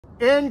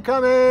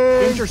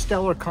Incoming!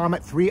 Interstellar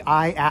Comet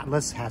 3I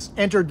Atlas has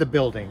entered the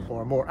building,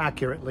 or more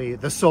accurately,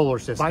 the solar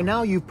system. By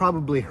now you've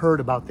probably heard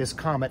about this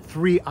comet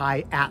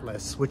 3I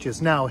Atlas, which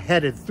is now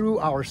headed through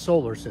our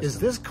solar system. Is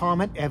this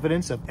comet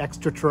evidence of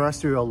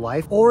extraterrestrial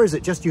life, or is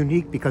it just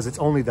unique because it's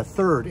only the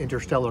third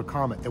interstellar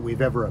comet that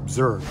we've ever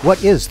observed?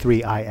 What is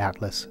 3I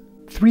Atlas?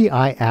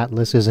 3I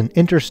Atlas is an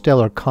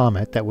interstellar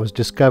comet that was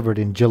discovered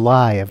in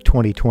July of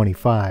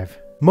 2025.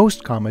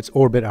 Most comets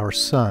orbit our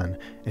sun.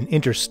 An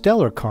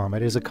interstellar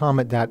comet is a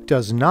comet that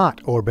does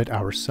not orbit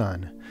our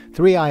sun.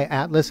 3I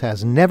Atlas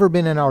has never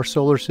been in our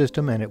solar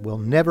system and it will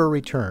never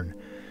return.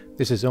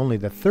 This is only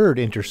the third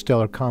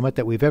interstellar comet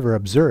that we've ever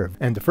observed,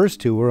 and the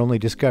first two were only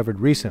discovered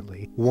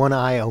recently.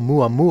 1I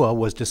Oumuamua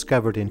was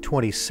discovered in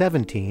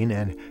 2017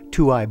 and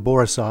 2I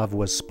Borisov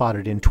was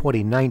spotted in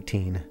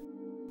 2019.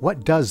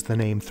 What does the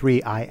name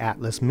 3I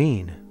Atlas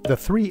mean? The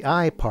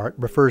 3I part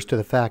refers to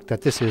the fact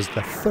that this is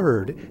the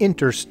third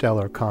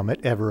interstellar comet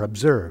ever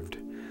observed.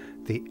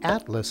 The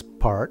Atlas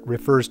part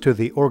refers to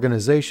the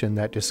organization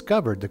that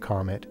discovered the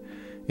comet.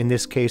 In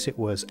this case, it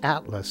was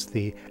ATLAS,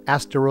 the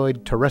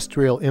Asteroid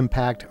Terrestrial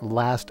Impact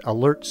Last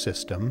Alert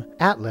System.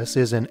 ATLAS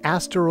is an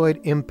asteroid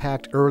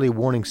impact early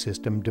warning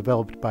system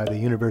developed by the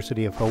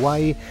University of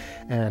Hawaii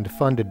and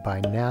funded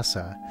by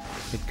NASA.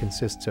 It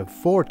consists of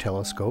 4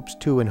 telescopes,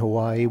 2 in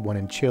Hawaii, 1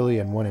 in Chile,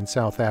 and 1 in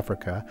South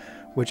Africa,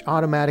 which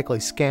automatically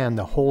scan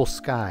the whole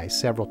sky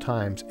several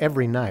times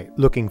every night,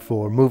 looking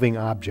for moving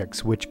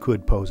objects which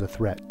could pose a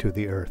threat to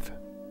the Earth.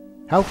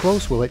 How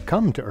close will it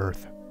come to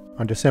Earth?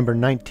 On December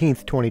 19,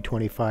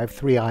 2025,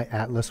 3I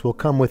Atlas will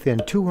come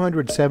within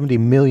 270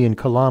 million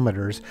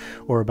kilometers,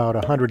 or about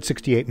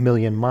 168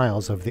 million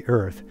miles of the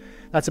Earth.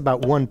 That's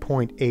about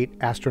 1.8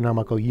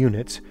 astronomical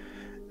units.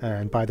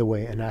 And by the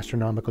way, an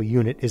astronomical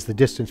unit is the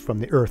distance from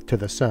the Earth to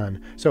the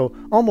Sun, so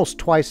almost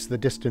twice the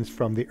distance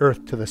from the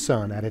Earth to the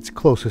Sun at its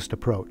closest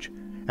approach.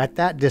 At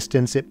that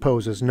distance, it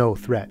poses no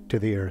threat to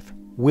the Earth.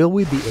 Will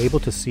we be able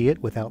to see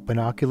it without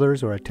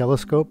binoculars or a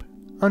telescope?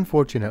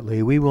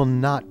 Unfortunately, we will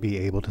not be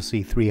able to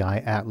see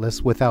 3I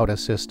Atlas without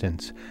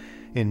assistance.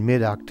 In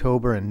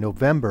mid-October and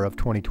November of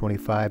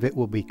 2025, it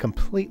will be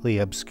completely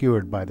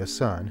obscured by the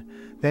sun.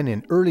 Then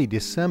in early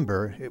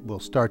December, it will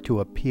start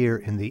to appear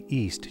in the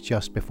east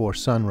just before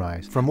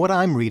sunrise. From what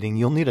I'm reading,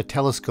 you'll need a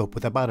telescope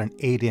with about an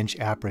 8-inch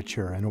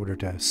aperture in order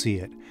to see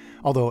it.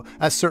 Although,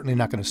 that's certainly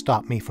not going to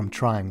stop me from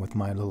trying with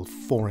my little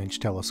 4-inch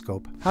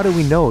telescope. How do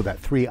we know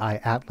that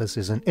 3I Atlas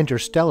is an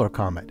interstellar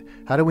comet?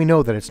 How do we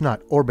know that it's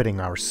not orbiting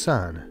our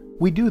sun?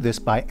 We do this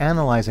by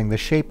analyzing the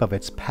shape of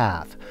its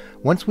path.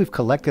 Once we've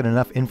collected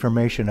enough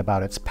information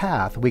about its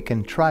path, we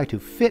can try to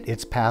fit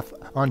its path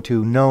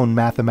onto known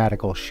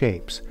mathematical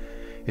shapes.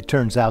 It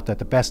turns out that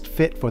the best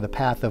fit for the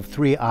path of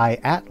 3I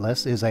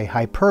Atlas is a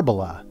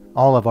hyperbola.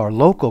 All of our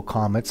local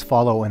comets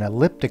follow an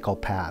elliptical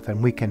path,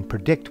 and we can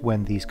predict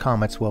when these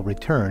comets will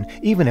return,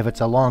 even if it's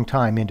a long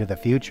time into the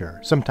future,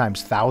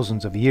 sometimes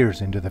thousands of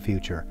years into the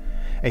future.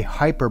 A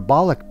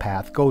hyperbolic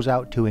path goes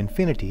out to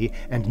infinity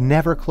and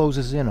never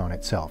closes in on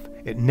itself.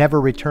 It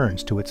never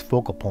returns to its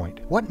focal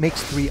point. What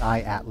makes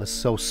 3I Atlas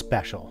so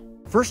special?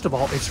 First of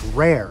all, it's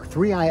rare.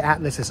 3I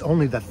Atlas is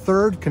only the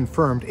third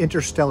confirmed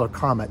interstellar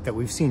comet that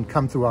we've seen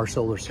come through our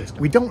solar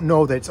system. We don't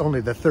know that it's only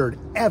the third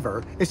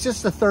ever, it's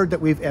just the third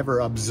that we've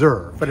ever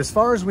observed. But as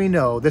far as we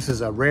know, this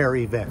is a rare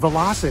event.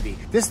 Velocity.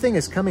 This thing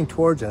is coming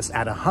towards us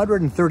at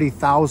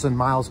 130,000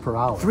 miles per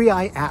hour.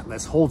 3I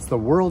Atlas holds the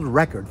world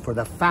record for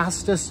the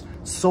fastest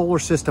solar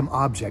system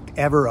object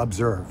ever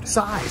observed.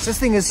 Size. This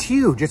thing is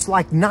huge. It's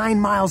like 9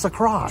 miles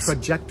across.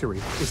 Trajectory.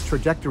 Its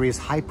trajectory is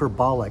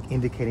hyperbolic,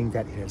 indicating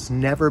that it has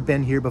never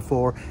been here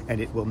before and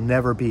it will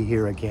never be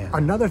here again.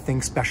 Another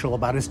thing special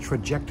about its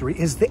trajectory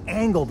is the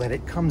angle that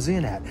it comes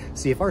in at.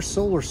 See, if our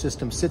solar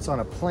system sits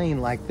on a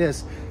plane like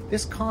this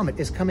comet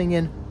is coming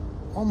in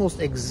almost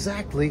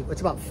exactly,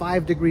 it's about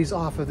 5 degrees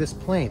off of this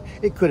plane.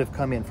 It could have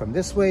come in from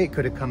this way, it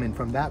could have come in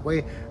from that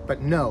way,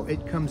 but no,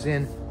 it comes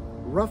in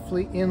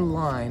roughly in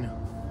line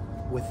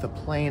with the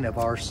plane of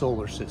our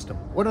solar system.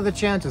 What are the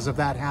chances of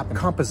that happening?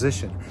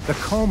 Composition. The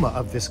coma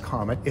of this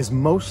comet is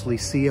mostly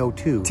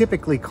CO2.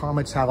 Typically,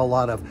 comets have a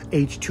lot of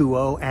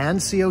H2O and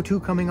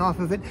CO2 coming off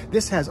of it.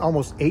 This has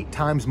almost 8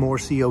 times more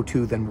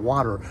CO2 than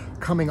water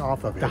coming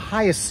off of it. The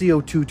highest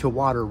CO2 to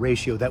water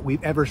ratio that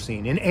we've ever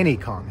seen in any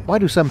comet. Why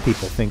do some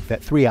people think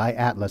that 3I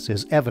Atlas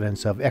is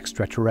evidence of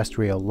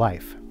extraterrestrial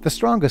life? The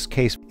strongest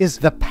case is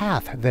the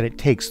path that it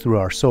takes through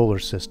our solar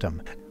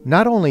system.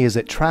 Not only is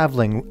it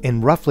traveling in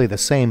roughly the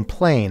same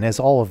plane as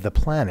all of the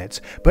planets,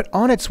 but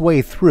on its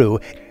way through,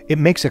 it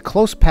makes a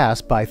close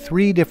pass by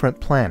 3 different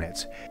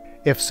planets.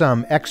 If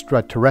some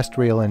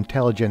extraterrestrial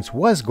intelligence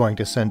was going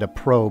to send a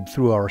probe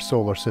through our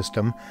solar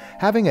system,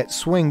 having it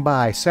swing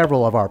by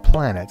several of our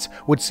planets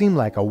would seem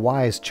like a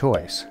wise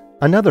choice.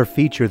 Another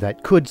feature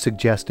that could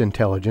suggest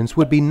intelligence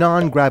would be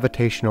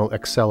non-gravitational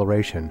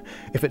acceleration.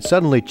 If it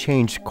suddenly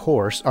changed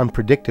course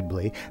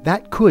unpredictably,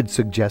 that could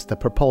suggest a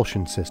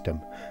propulsion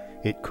system.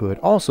 It could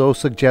also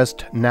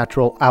suggest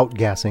natural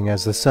outgassing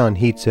as the sun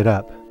heats it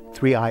up.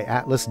 3I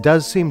Atlas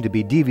does seem to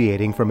be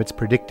deviating from its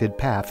predicted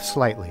path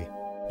slightly.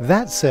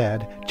 That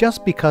said,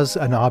 just because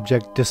an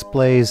object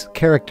displays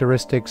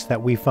characteristics that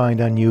we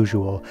find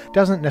unusual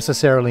doesn't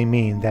necessarily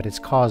mean that it's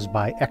caused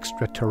by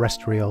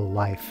extraterrestrial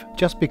life.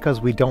 Just because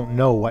we don't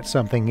know what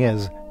something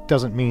is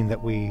doesn't mean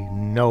that we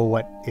know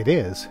what it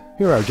is.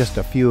 Here are just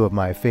a few of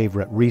my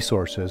favorite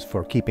resources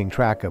for keeping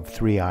track of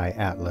 3i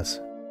Atlas.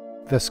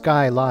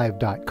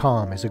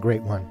 theskylive.com is a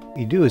great one. What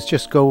you do is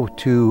just go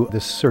to the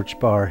search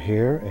bar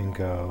here and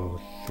go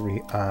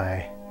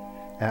 3i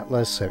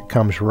Atlas. It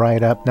comes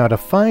right up. Now, to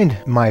find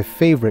my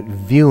favorite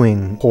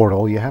viewing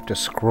portal, you have to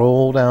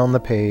scroll down the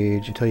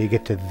page until you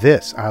get to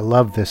this. I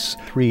love this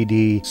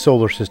 3D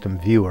solar system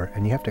viewer,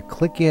 and you have to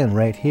click in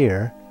right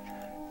here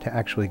to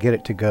actually get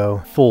it to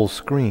go full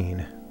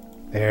screen.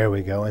 There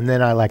we go. And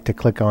then I like to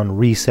click on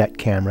reset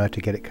camera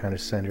to get it kind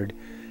of centered.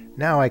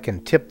 Now I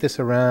can tip this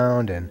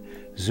around and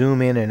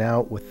zoom in and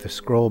out with the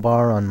scroll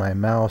bar on my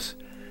mouse,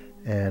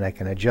 and I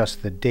can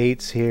adjust the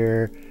dates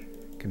here,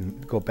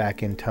 can go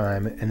back in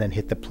time, and then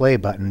hit the play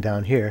button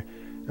down here,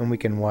 and we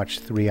can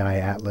watch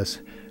 3i Atlas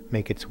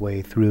make its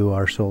way through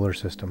our solar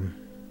system.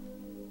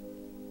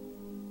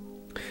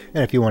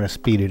 And if you want to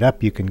speed it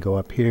up, you can go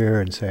up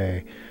here and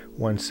say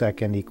 1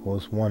 second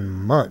equals 1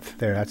 month.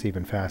 There, that's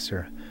even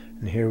faster.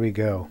 And here we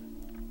go.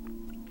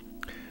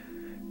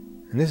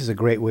 And this is a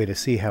great way to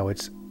see how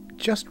it's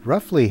just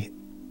roughly,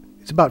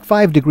 it's about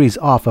 5 degrees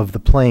off of the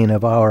plane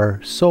of our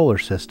solar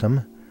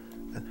system.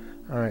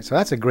 Alright, so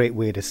that's a great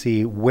way to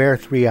see where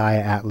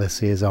 3i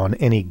Atlas is on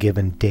any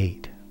given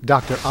date.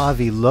 Dr.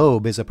 Avi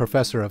Loeb is a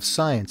professor of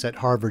science at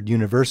Harvard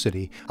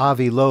University.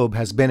 Avi Loeb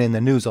has been in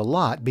the news a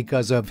lot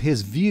because of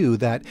his view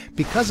that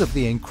because of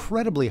the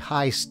incredibly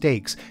high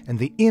stakes and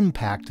the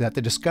impact that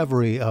the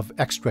discovery of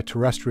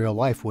extraterrestrial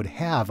life would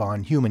have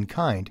on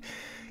humankind,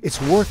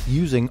 it's worth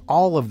using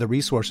all of the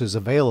resources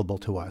available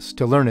to us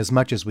to learn as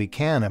much as we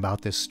can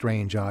about this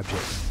strange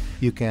object.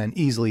 You can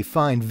easily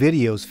find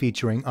videos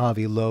featuring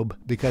Avi Loeb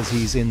because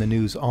he's in the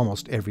news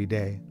almost every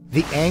day.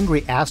 The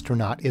Angry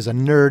Astronaut is a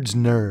nerd's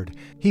nerd.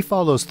 He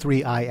follows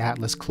 3i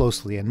Atlas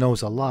closely and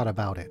knows a lot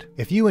about it.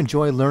 If you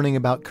enjoy learning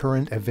about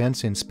current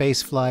events in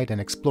spaceflight and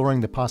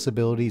exploring the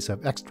possibilities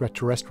of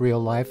extraterrestrial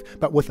life,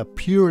 but with a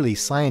purely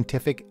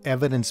scientific,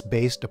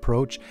 evidence-based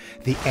approach,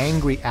 the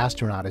Angry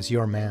Astronaut is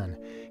your man.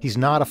 He's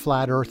not a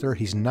flat earther,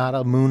 he's not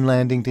a moon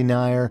landing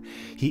denier.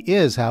 He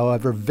is,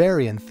 however,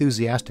 very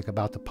enthusiastic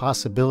about the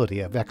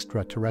possibility of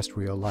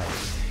extraterrestrial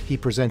life. He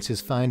presents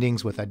his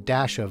findings with a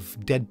dash of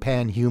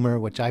deadpan humor,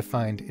 which I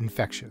find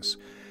infectious.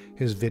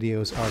 His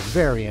videos are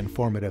very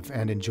informative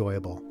and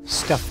enjoyable.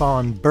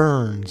 Stefan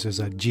Burns is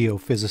a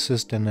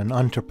geophysicist and an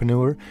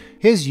entrepreneur.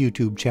 His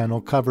YouTube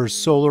channel covers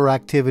solar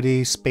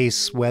activity,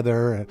 space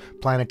weather,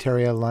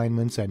 planetary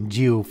alignments, and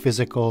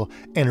geophysical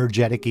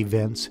energetic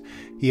events.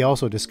 He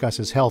also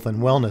discusses health and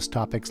wellness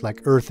topics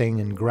like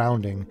earthing and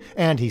grounding,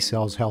 and he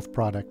sells health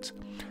products.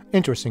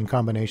 Interesting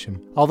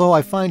combination. Although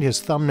I find his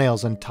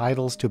thumbnails and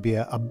titles to be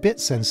a bit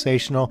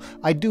sensational,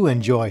 I do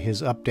enjoy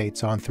his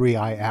updates on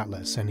 3i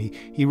Atlas, and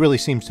he really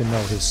seems to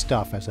know his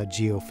stuff as a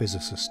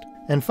geophysicist.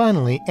 And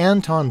finally,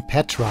 Anton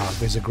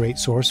Petrov is a great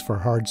source for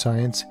hard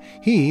science.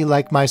 He,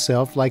 like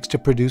myself, likes to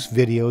produce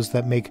videos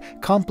that make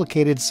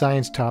complicated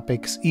science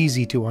topics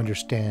easy to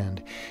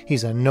understand.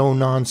 He's a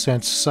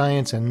no-nonsense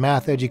science and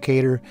math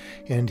educator,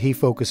 and he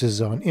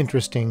focuses on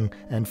interesting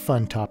and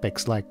fun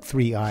topics like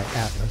 3i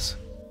Atlas.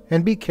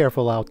 And be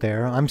careful out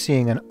there. I'm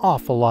seeing an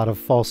awful lot of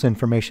false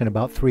information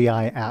about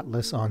 3i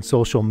Atlas on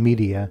social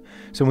media.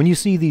 So when you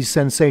see these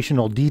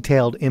sensational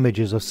detailed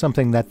images of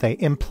something that they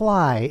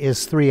imply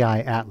is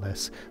 3i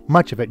Atlas,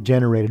 much of it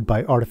generated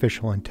by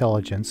artificial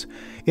intelligence,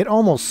 it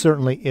almost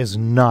certainly is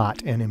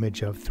not an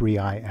image of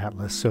 3i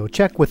Atlas. So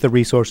check with the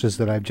resources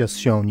that I've just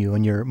shown you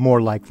and you're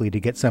more likely to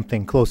get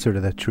something closer to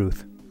the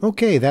truth.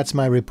 Okay, that's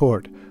my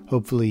report.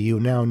 Hopefully you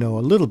now know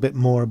a little bit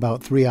more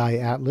about 3i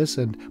Atlas,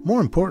 and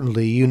more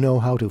importantly, you know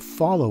how to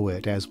follow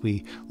it as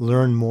we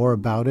learn more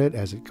about it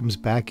as it comes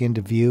back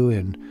into view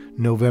in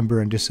November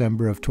and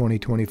December of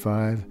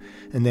 2025,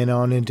 and then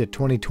on into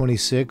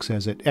 2026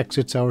 as it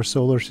exits our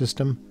solar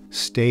system.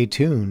 Stay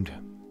tuned.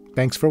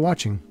 Thanks for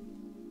watching.